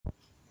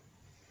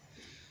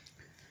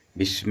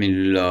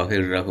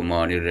பிஸ்மில்லாஹிர்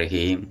ரஹ்மானிர்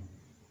ரஹீம்.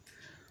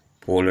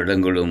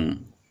 போலடங்களும்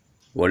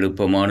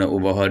வலுப்பமான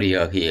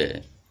உபகாரியாகிய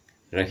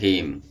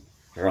ரஹீம்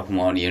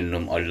ரஹ்மான்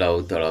என்னும் அல்லாஹ்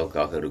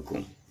தஆலாவுக்காக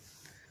இருக்கும்.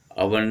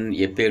 அவன்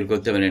எப்பேர்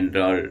கொத்தவன்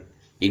என்றால்,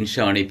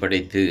 இன்சானை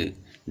படைத்து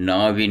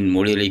நாவின்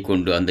மொழிகளை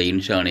கொண்டு அந்த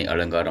இன்சானை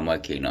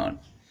அலங்காரமாக்கினான்.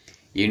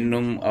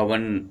 இன்னும்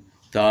அவன்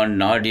தான்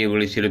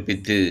நாடியவர்களை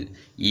சிறப்பித்து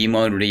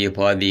ஈமானுடைய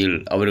பாதையில்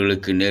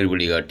அவர்களுக்கு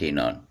நேர்வழி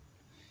காட்டினான்.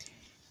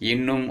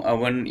 இன்னும்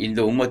அவன்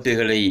இந்த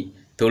உம்மத்துகளை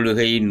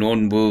தொழுகை,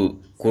 நோன்பு,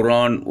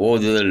 குர்ஆன்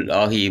ஓதுதல்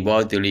ஆகிய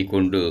இபாதத்துகளை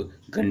கொண்டு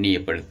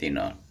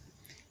கண்ணியப்படுத்தினான்.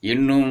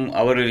 இன்னும்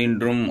அவர்கள்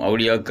இன்றும்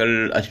அவுலியாக்கள்,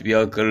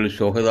 அஸ்பியாக்கள்,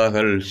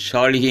 சொஹதாக்கள்,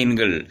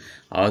 சாலிஹீன்கள்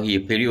ஆகிய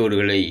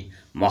பெரியோர்களை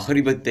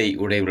மஹரிபத்தை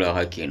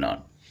உடையவர்களாக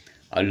ஆக்கினான்.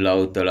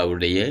 அல்லாஹ்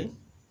தஆலாவுடைய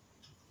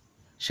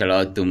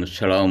ஸலாத்தும்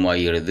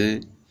ஸலாமாகிறது.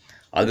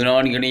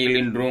 அதனால் இணையில்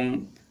இன்றும்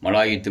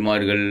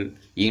மலாயித்துமார்கள்,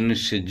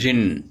 இன்ஸ்,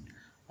 ஜின்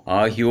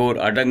ஆகியோர்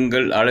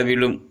அடங்கல்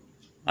அளவிலும்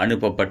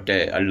அனுப்பப்பட்ட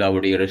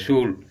அல்லாஹ்வுடைய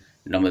ரசூல்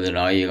நமது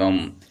நாயகம்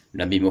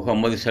நபி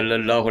முஹம்மது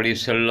ஸல்லல்லாஹு அலைஹி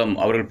வஸல்லம்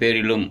அவர்கள்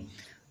பேரிலும்,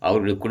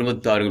 அவர்கள்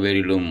குடும்பத்தார்கள்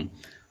பேரிலும்,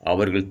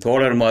 அவர்கள்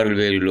தோழர்மார்கள்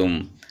பேரிலும்,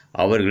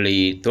 அவர்களை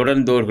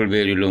தொடர்ந்தோர்கள்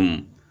பேரிலும்,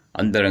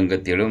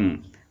 அந்தரங்கத்திலும்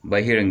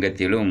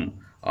பகிரங்கத்திலும்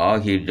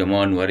ஆகிர்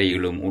ஜமான்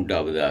வரையிலும்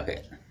உண்டாவதாக.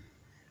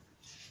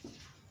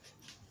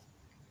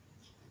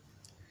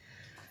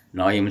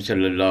 நாயகம்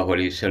ஸல்லல்லாஹு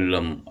அலைஹி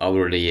வஸல்லம்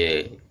அவருடைய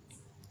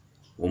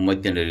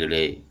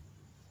உம்மத்தினர்களே,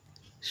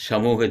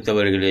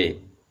 சமூகத்தவர்களே,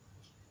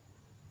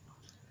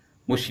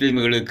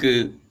 முஸ்லிம்களுக்கு,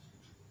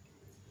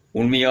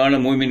 உண்மையான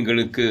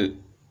மூமின்களுக்கு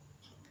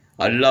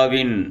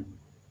அல்லாவின்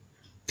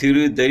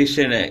திரு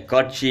தரிசன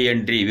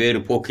காட்சியன்றி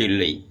வேறு போக்கு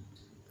இல்லை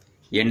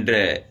என்ற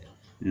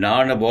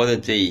ஞான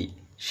போதத்தை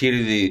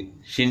சிறிது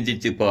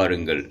சிந்தித்து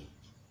பாருங்கள்.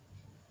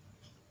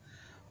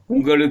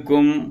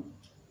 உங்களுக்கும்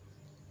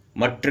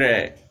மற்ற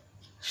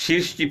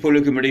சிருஷ்டி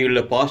பொருளுக்கும்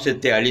இடையுள்ள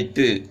பாசத்தை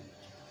அழித்து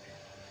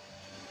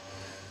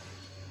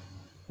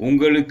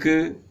உங்களுக்கு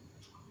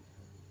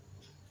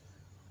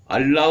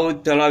அல்லாஹ்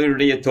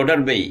தஆலாவுடைய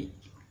தொடர்பை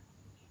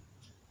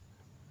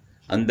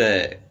அந்த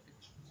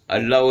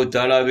அல்லாஹ்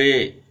தஆலாவே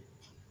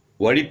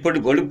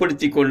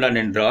வலுப்படுத்தி கொண்டான்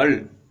என்றால்,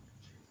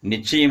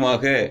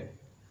 நிச்சயமாக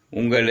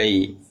உங்களை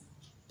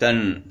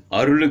தன்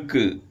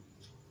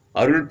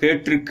அருள்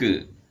பேற்றுக்கு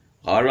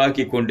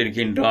ஆளாக்கி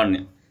கொண்டிருக்கின்றான்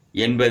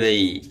என்பதை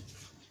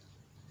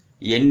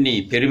எண்ணி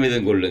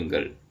பெருமிதம்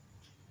கொள்ளுங்கள்.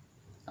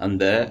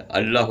 அந்த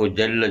அல்லாஹு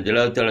ஜல்ல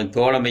ஜலாலுஹு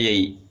தோழமையை,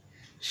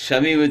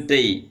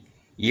 சமீபத்தை,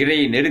 இறை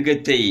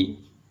நெருக்கத்தை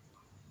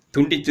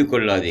துண்டித்து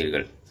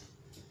கொள்ளாதீர்கள்.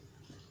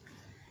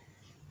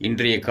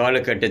 இன்றைய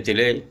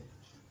காலகட்டத்திலே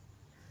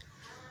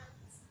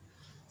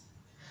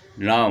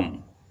நாம்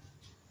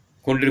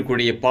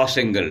கொண்டிருக்கக்கூடிய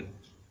பாசங்கள்,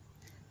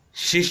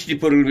 சிருஷ்டி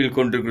பொருள்களில்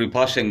கொண்டிருக்கூடிய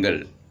பாசங்கள்,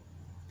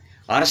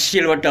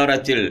 அரசியல்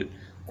வட்டாரத்தில்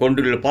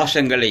கொண்டுள்ள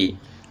பாசங்களை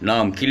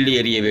நாம் கிள்ளி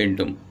எறிய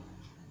வேண்டும்.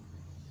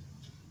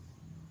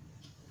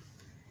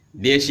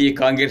 தேசிய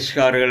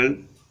காங்கிரஸ்காரர்கள்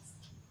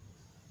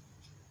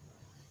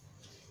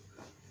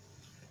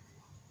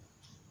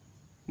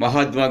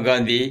மகாத்மா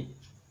காந்தி,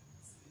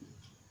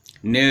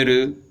 நேரு,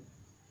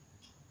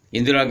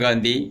 இந்திரா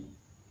காந்தி,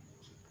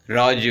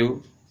 ராஜீவ்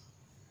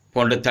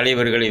போன்ற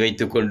தலைவர்களை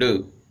வைத்துக்கொண்டு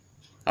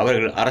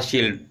அவர்கள்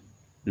அரசியல்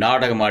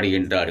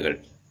நாடகமாடுகின்றார்கள்.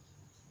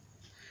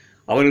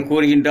 அவர்கள்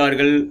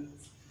கூறுகின்றார்கள்,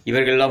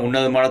 இவர்களெல்லாம்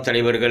உன்னதமான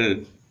தலைவர்கள்,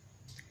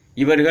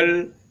 இவர்கள்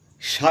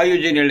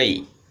சாயுஜ நிலை,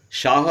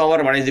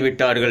 ஷாகாவரம் அடைந்து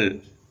விட்டார்கள்,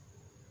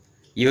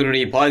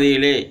 இவருடைய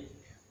பாதையிலே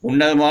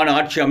உன்னதமான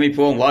ஆட்சி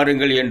அமைப்போம்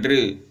வாருங்கள் என்று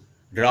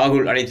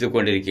ராகுல் அழைத்து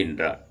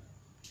கொண்டிருக்கின்றார்.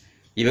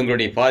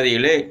 இவங்களுடைய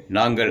பாதையிலே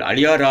நாங்கள்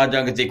அழியா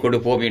ராஜாங்கத்தை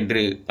கொடுப்போம்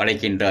என்று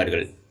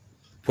அழைக்கின்றார்கள்.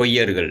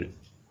 பொய்யர்கள்,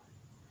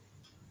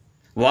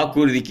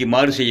 வாக்குறுதிக்கு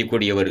மாறு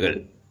செய்யக்கூடியவர்கள்,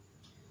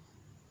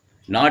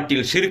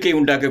 நாட்டில் சிறுக்கை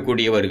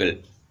உண்டாக்கக்கூடியவர்கள்.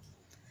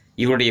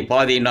 இவருடைய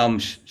பாதையை நாம்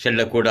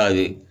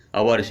செல்லக்கூடாது.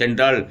 அவ்வாறு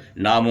சென்றால்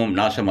நாமும்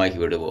நாசமாகி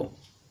விடுவோம்.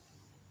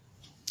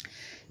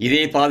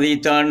 இதே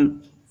பாதையைத்தான்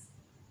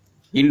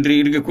இன்று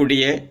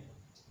இருக்கக்கூடிய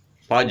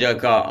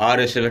பாஜக,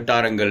 RSS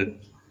வட்டாரங்கள்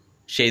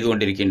செய்து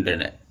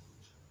கொண்டிருக்கின்றன.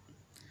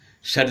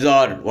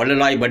 சர்தார்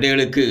வல்லபாய்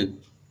பட்டேலுக்கு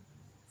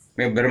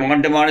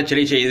பிரம்மாண்டமான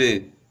சிலை செய்து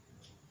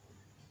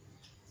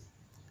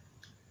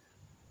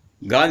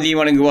காந்தி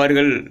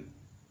வழங்குவார்கள்,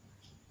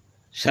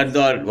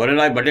 சர்தார்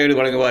வல்லபாய் பட்டேல்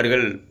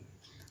வழங்குவார்கள்,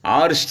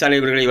 RSS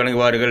தலைவர்களை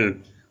வழங்குவார்கள்,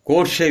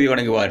 கோட்சேவை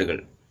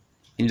வழங்குவார்கள்.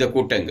 இந்த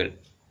கூட்டங்கள்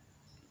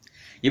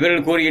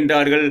இவர்கள்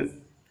கூறுகின்றார்கள்,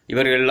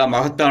 இவர்கள் எல்லாம்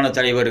மகத்தான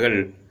தலைவர்கள்,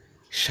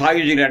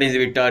 சாயுஜில் அடைந்து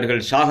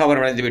விட்டார்கள்,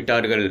 சாகாவரம் அடைந்து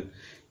விட்டார்கள்,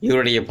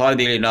 இவருடைய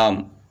பாதையை நாம்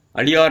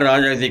அழியார்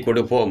ராஜாங்கத்தை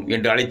கொடுப்போம்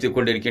என்று அழைத்து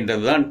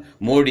கொண்டிருக்கின்றது தான்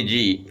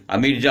மோடிஜி,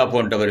 அமித்ஷா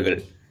போன்றவர்கள்.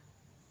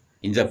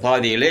 இந்த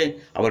பாதையிலே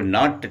அவர்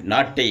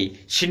நாட்டை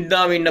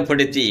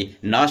சின்னாபின்னப்படுத்தி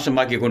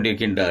நாசமாக்கி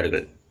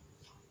கொண்டிருக்கின்றார்கள்.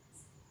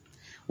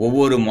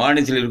 ஒவ்வொரு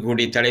மாநிலத்தில்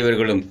இருக்கக்கூடிய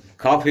தலைவர்களும்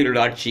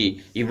காஃபிர்கள் ஆட்சி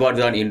இவ்வாறு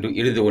தான் இன்று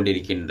இருந்து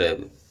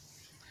கொண்டிருக்கின்றது.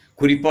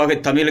 குறிப்பாக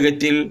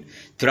தமிழகத்தில்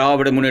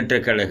திராவிட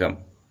முன்னேற்றக் கழகம்,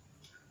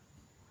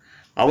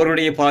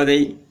 அவருடைய பாதை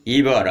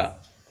ஈபாரா,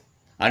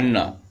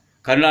 அண்ணா,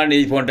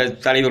 கருணாநிதி போன்ற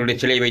தலைவருடைய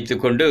சிலை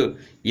வைத்துக்கொண்டு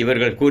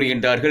இவர்கள்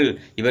கூறுகின்றார்கள்,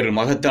 இவர்கள்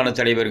மகத்தான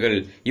தலைவர்கள்,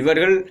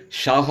 இவர்கள்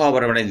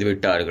சாகாவரமடைந்து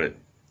விட்டார்கள்.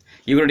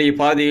 இவருடைய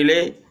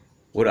பாதையிலே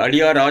ஒரு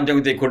அடியார்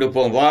ராஜ்யத்தை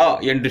கொடுப்போம் வா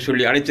என்று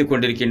சொல்லி அழைத்துக்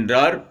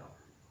கொண்டிருக்கின்றார்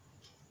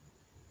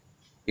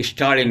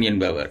ஸ்டாலின்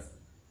என்பவர்.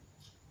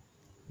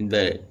 இந்த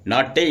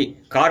நாட்டை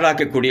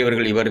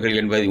காலாக்கக்கூடியவர்கள் இவர்கள்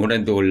என்பதை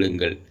உணர்ந்து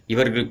கொள்ளுங்கள்.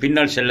 இவர்கள்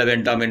பின்னால் செல்ல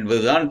வேண்டாம்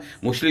என்பதுதான்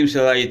முஸ்லிம்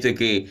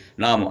சமுதாயத்துக்கு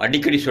நாம்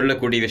அடிக்கடி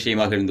சொல்லக்கூடிய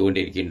விஷயமாக இருந்து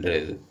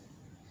கொண்டிருக்கின்றது.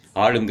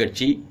 ஆளும்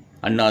கட்சி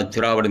அண்ணா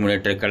திராவிட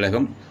முன்னேற்றக்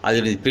கழகம்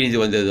அதில் பிரிந்து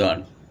வந்ததுதான்.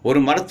 ஒரு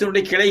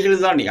மரத்தினுடைய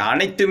கிளைகள் தான்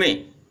அனைத்துமே.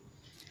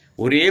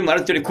 ஒரே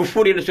மரத்துடைய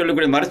குஃபூர் என்று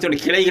சொல்லக்கூடிய மரத்துடைய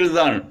கிளைகள்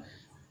தான்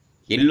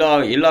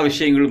எல்லா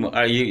விஷயங்களும்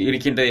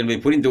இருக்கின்றது என்பதை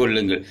புரிந்து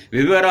கொள்ளுங்கள்.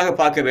 வெவ்வேறாக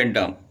பார்க்க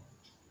வேண்டாம்.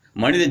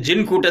 மனித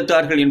ஜின்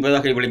கூட்டத்தார்கள்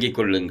என்பதாக விளங்கிக்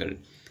கொள்ளுங்கள்.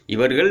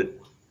 இவர்கள்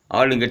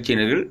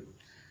ஆளுங்கட்சியினர்கள்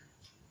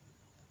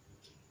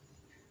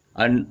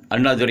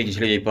அண்ணாதுரைக்கு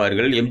சிலை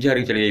வைப்பார்கள்,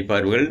 எம்ஜிஆருக்கு சிலை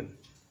வைப்பார்கள்,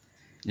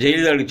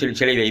 ஜெயலலிதாவுக்கு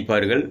சிலை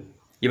வைப்பார்கள்.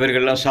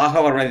 இவர்களெல்லாம்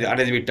சாகவரம்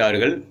அடைந்து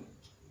விட்டார்கள்.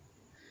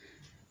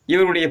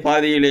 இவருடைய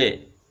பாதையிலே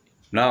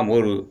நாம்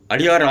ஒரு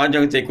அடியார்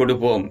ராஜ்யத்தை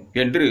கொடுப்போம்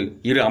என்று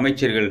இரு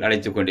அமைச்சர்கள்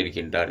அழைத்துக்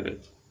கொண்டிருக்கின்றார்கள்.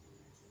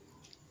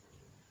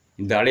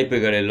 இந்த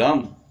அழைப்புகள்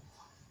எல்லாம்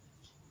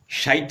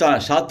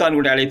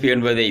சாத்தானுடைய அழைப்பு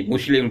என்பதை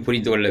முஸ்லீம்கள்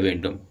புரிந்து கொள்ள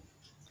வேண்டும்.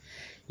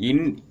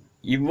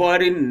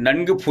 இவ்வாறு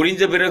நன்கு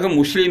புரிந்த பிறகு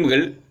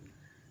முஸ்லீம்கள்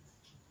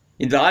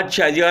இந்த ஆட்சி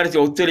அதிகாரத்தை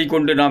ஒத்துழைக்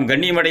கொண்டு நாம்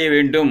கண்ணியமடைய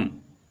வேண்டும்,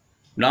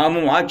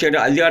 நாமும் ஆட்சி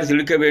அதிகாரத்தில்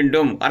இருக்க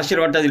வேண்டும்,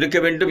 அரசியல் வட்டத்தில் இருக்க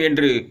வேண்டும்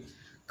என்று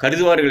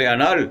கருதுவார்களே.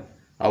 ஆனால்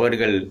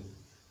அவர்கள்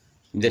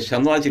இந்த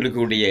சமுதாயத்தில்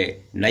இருக்கக்கூடிய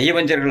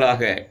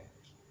நயவஞ்சர்களாக,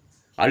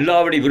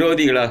 அல்லாஹ்வுடைய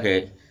விரோதிகளாக,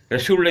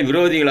 ரசூலுடைய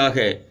விரோதிகளாக,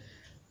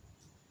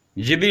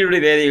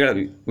 ஜிப்ரீலுடைய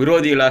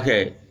விரோதிகளாக,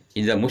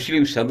 இந்த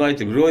முஸ்லிம்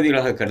சமுதாயத்தின்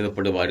விரோதிகளாக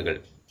கருதப்படுவார்கள்.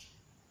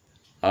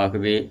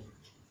 ஆகவே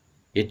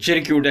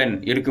எச்சரிக்கையுடன்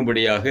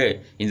இருக்கும்படியாக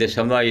இந்த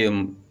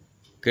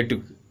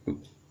சமுதாயத்தில்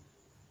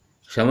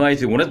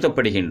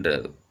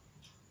உணர்த்தப்படுகின்றது.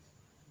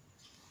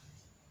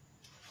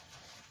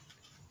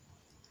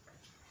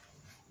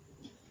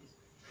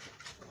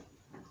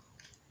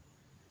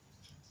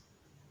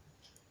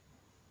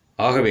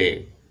 ஆகவே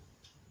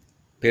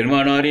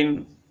பெருமானாரின்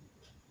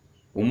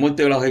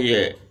உம்மத்துகளாகிய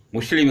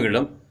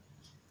முஸ்லிம்களிடம்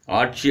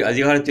ஆட்சி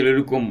அதிகாரத்தில்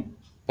இருக்கும்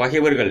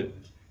பகைவர்கள்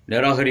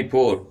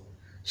நிராகரிப்போர்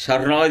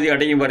சரணாதி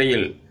அடையும்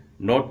வரையில்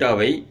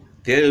நோட்டாவை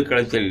தேர்தல்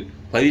களத்தில்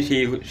பதிவு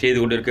செய்து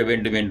கொண்டிருக்க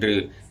வேண்டும் என்று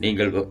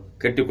நீங்கள்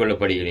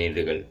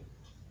கேட்டுக்கொள்ளப்படுகிறீர்கள்.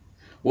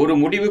 ஒரு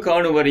முடிவு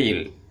காணும்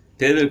வரையில்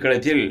தேர்தல்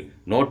களத்தில்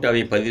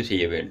நோட்டாவை பதிவு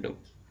செய்ய வேண்டும்.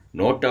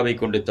 நோட்டாவை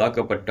கொண்டு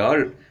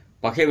தாக்கப்பட்டால்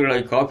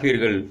பகைவர்களாய்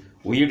காஃபிர்கள்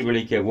உயிர்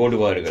விளைக்க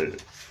ஓடுவார்கள்.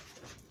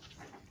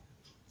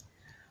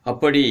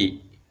 அப்படி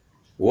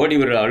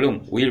ஓடிவராலும்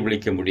உயிர்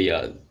விளைக்க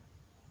முடியாது.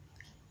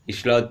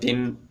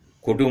 இஸ்லாத்தின்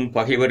கொடும்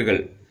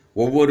பகைவர்கள்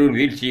ஒவ்வொரு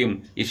வீழ்ச்சியும்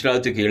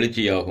இஸ்லாத்துக்கு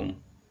எழுச்சியாகும்.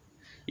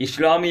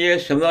 இஸ்லாமிய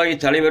சமுதாய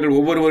தலைவர்கள்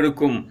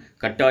ஒவ்வொருவருக்கும்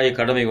கட்டாய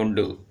கடமை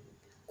உண்டு.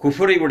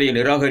 குஃபரை உடைய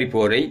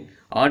நிராகரிப்போரை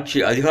ஆட்சி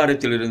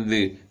அதிகாரத்திலிருந்து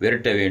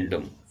விரட்ட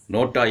வேண்டும்.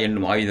 நோட்டா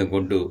என்னும் ஆயுதம்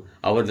கொண்டு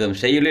அவர்தம்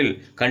செயலில்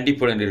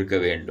கண்டிப்புடன் இருக்க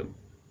வேண்டும்.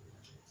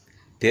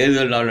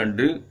 தேர்தல்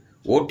நாளன்று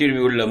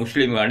ஓட்டுரிமை உள்ள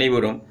முஸ்லிம்கள்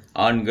அனைவரும்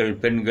ஆண்கள்,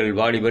 பெண்கள்,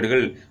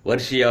 வாலிபர்கள்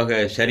வரிசையாக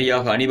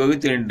சரியாக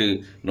அணிவகுத்து நின்று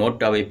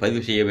நோட்டாவை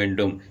பதிவு செய்ய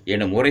வேண்டும்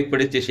என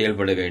முறைப்படுத்தி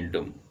செயல்பட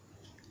வேண்டும்.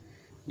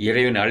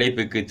 இறைவன்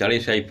அழைப்புக்கு தலை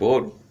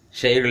சாய்ப்போர்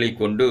செயல்களை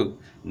கொண்டு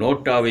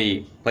நோட்டாவை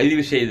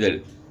பதிவு செய்தல்,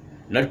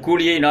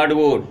 நற்கூலியை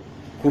நாடுவோர்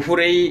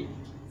குஃபுரை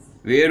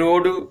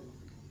வேரோடு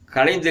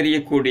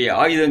களைந்தெறியக்கூடிய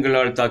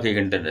ஆயுதங்களால்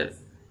தாக்குகின்றனர்.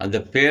 அந்த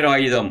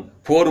பேராயுதம்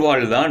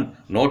போர்வாள்தான்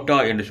நோட்டா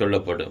என்று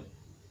சொல்லப்படும்.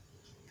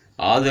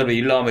 ஆதரவு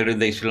இல்லாமல்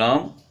இருந்த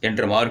இஸ்லாம்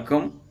என்ற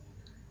மார்க்கம்,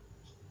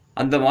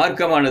 அந்த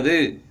மார்க்கமானது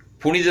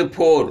புனித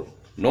போர்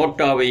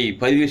நோட்டாவை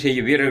பதிவு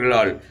செய்யும்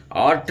வீரர்களால்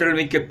ஆற்றல்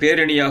மிக்க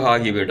பேரணியாக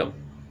ஆகிவிடும்.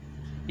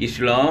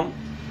 இஸ்லாம்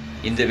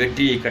இந்த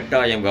வெற்றியை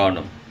கட்டாயம்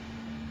காணும்.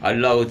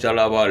 அல்லாஹ்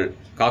தஆலாவால்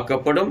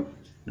காக்கப்படும்.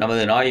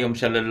 நமது நாயகம்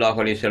ஸல்லல்லாஹு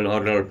அலைஹி வஸல்லம்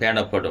அவர்களால்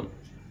பேணப்படும்.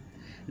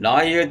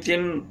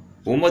 நாயகத்தின்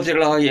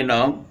உம்மத்துகளாகிய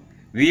நாம்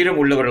வீரம்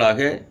உள்ளவர்களாக,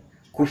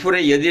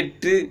 குஃபரை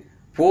எதிர்த்து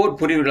போர்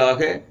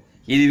புரிவர்களாக,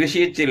 இது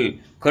விஷயத்தில்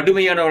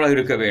கடுமையானவர்களாக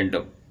இருக்க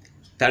வேண்டும்.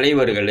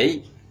 தலைவர்களை,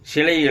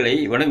 சிலைகளை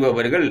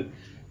வணங்குபவர்கள்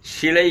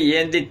சிலை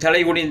ஏந்தி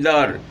தலை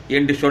குனிந்தார்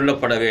என்று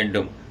சொல்லப்பட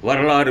வேண்டும்,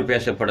 வரலாறு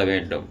பேசப்பட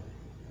வேண்டும்.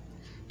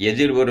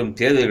 எதிர்வரும்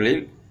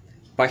தேர்தல்களில்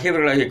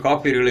பகைவர்களாகிய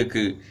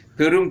காப்பீர்களுக்கு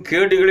பெரும்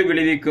கேடுகளை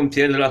விளைவிக்கும்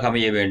தேர்தலாக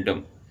அமைய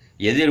வேண்டும்.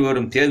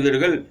 எதிர்வரும்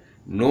தேர்தல்கள்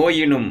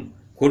நோயினும்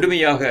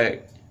கொடுமையாக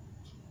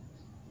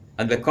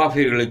அந்த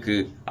காப்பீர்களுக்கு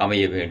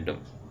அமைய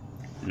வேண்டும்.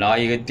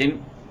 நாயகத்தின்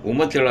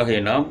உம்மத்துகளாகிய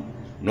நாம்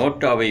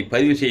நோட்டாவை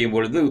பதிவு செய்யும்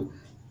பொழுது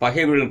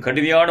பகைவர்களின்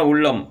கடுமையான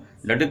உள்ளம்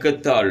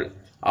நடுக்கத்தால்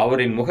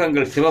அவரின்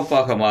முகங்கள்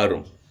சிவப்பாக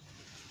மாறும்.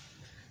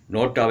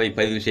 நோட்டாவை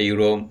பதிவு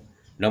செய்கிறோம்.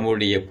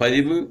 நம்முடைய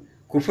பதிவு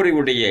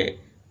குஃபரையுடைய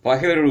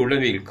பகைவர்கள்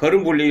உடலில்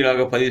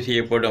கரும்புள்ளிகளாக பதிவு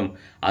செய்யப்படும்.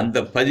 அந்த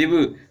பதிவு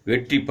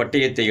வெற்றி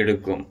பட்டயத்தை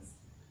எடுக்கும்.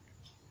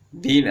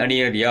 தீன்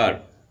அணியர் யார்?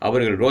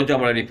 அவர்கள் ரோஜா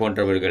மலரை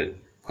போன்றவர்கள்.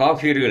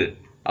 காஃபிர்கள்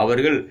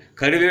அவர்கள்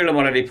கருவேல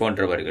மலரை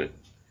போன்றவர்கள்.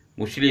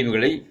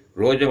 முஸ்லீம்களை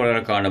ரோஜா மலர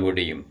காண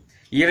முடியும்.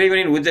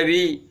 இறைவனின்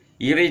உதவி,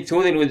 இறை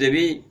தூதன்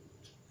உதவி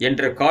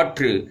என்ற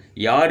காற்று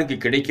யாருக்கு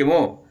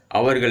கிடைக்குமோ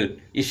அவர்கள்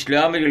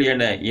இஸ்லாமியர்கள்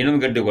என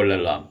இனம் கண்டு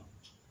கொள்ளலாம்.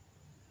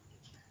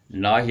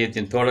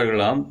 நாயகத்தின்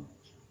தோழர்களாம்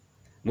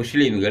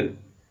முஸ்லீம்கள்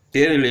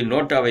தேர்தலில்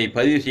நோட்டாவை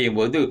பதிவு செய்யும்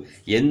போது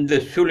எந்த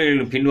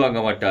சூழ்நிலையிலும் பின்வாங்க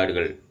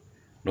மாட்டார்கள்.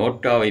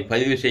 நோட்டாவை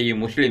பதிவு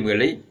செய்யும்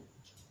முஸ்லீம்களை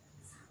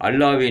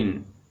அல்லாவின்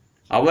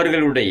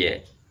அவர்களுடைய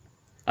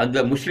அந்த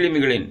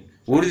முஸ்லிம்களின்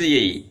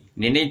உறுதியை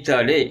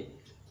நினைத்தாலே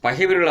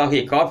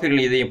பகைவர்களாகிய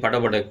காபிர்கள் இதையும்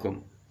படபடக்கும்.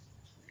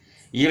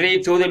 இறை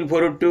தூதன்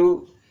பொருட்டு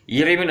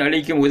இறைவன்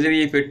அளிக்கும்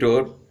உதவியை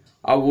பெற்றோர்,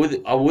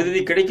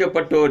 அவ்வுதவி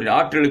கிடைக்கப்பட்டோரின்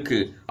ஆற்றலுக்கு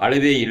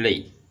அளவே இல்லை.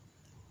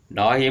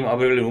 நாயகம்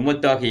அவர்களின்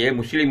உம்மத்தாகிய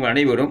முஸ்லிம்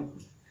அனைவரும்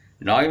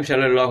நாயகம்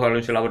ஸல்லல்லாஹு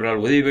அலைஹி வஸல்லம்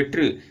அவர்களால் உதவி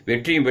பெற்று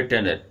வெற்றியும்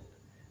பெற்றனர்.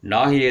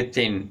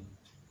 நாயகத்தின்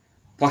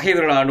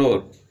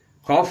பகைவர்களானோர்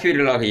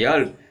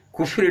காஃபிர்களாகியால்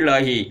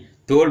குஃப்ரிலாகி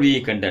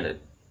தோல்வியை கண்டனர்.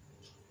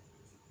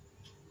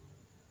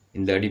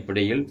 இந்த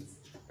அடிப்படையில்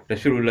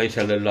ரசூலுல்லாஹி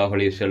ஸல்லல்லாஹு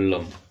அலைஹி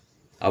வஸல்லம்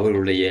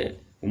அவர்களுடைய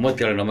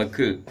உம்மத்தால்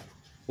நமக்கு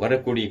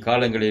வரக்கூடிய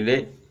காலங்களிலே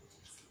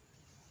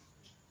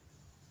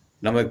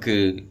நமக்கு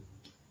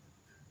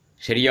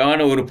சரியான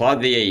ஒரு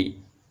பாதையை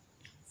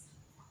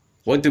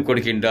ஒத்துக்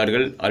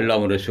கொடுக்கின்றார்கள்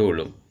அல்லாஹ்வும்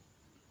ரசூலும்.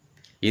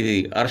 இது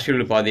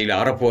அரசியல் பாதையில்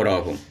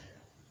அறப்போராகும்.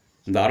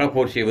 இந்த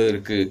அறப்போர்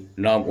செய்வதற்கு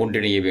நாம்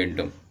ஒன்றிணைய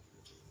வேண்டும்.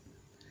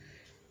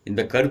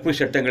 இந்த கருப்பு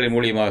சட்டங்களின்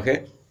மூலியமாக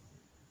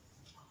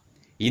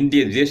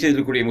இந்திய தேசியத்தில்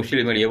இருக்கக்கூடிய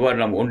முஸ்லிம்கள் எவ்வாறு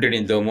நாம்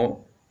ஒன்றிணைந்தோமோ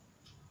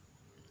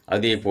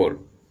அதேபோல்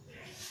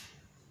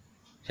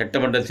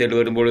சட்டமன்ற தேர்தல்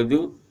வரும்பொழுது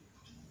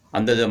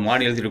அந்தந்த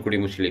மாநிலத்தில்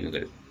இருக்கக்கூடிய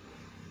முஸ்லீம்கள்,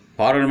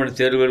 பாராளுமன்ற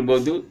தேர்தல்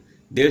வரும்போது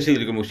தேசியத்தில்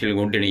இருக்கிற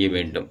முஸ்லீம்கள் ஒன்றிணைய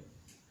வேண்டும்.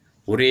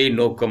 ஒரே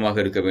நோக்கமாக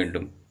இருக்க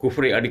வேண்டும்.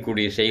 குஃப்ரை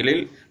அடிக்கூடிய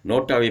செயலில்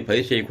நோட்டாவை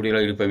பதிவு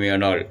செய்யக்கூடியவர்களாக இருப்போமே.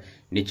 ஆனால்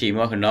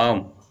நிச்சயமாக நாம்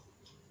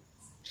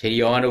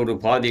சரியான ஒரு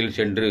பாதையில்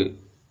சென்று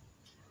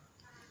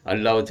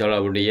அல்லாஹ்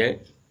தஆலாவுடைய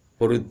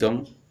பொருத்தம்,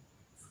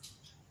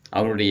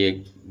 அவனுடைய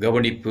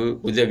கவனிப்பு,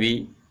 உதவி,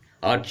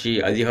 ஆட்சி,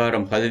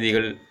 அதிகாரம்,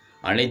 பதவிகள்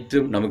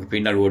அனைத்தும் நமக்கு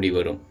பின்னால் ஓடி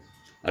வரும்.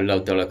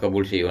 அல்லாஹ் தஆலா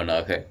கபூல்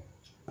செய்வானாக.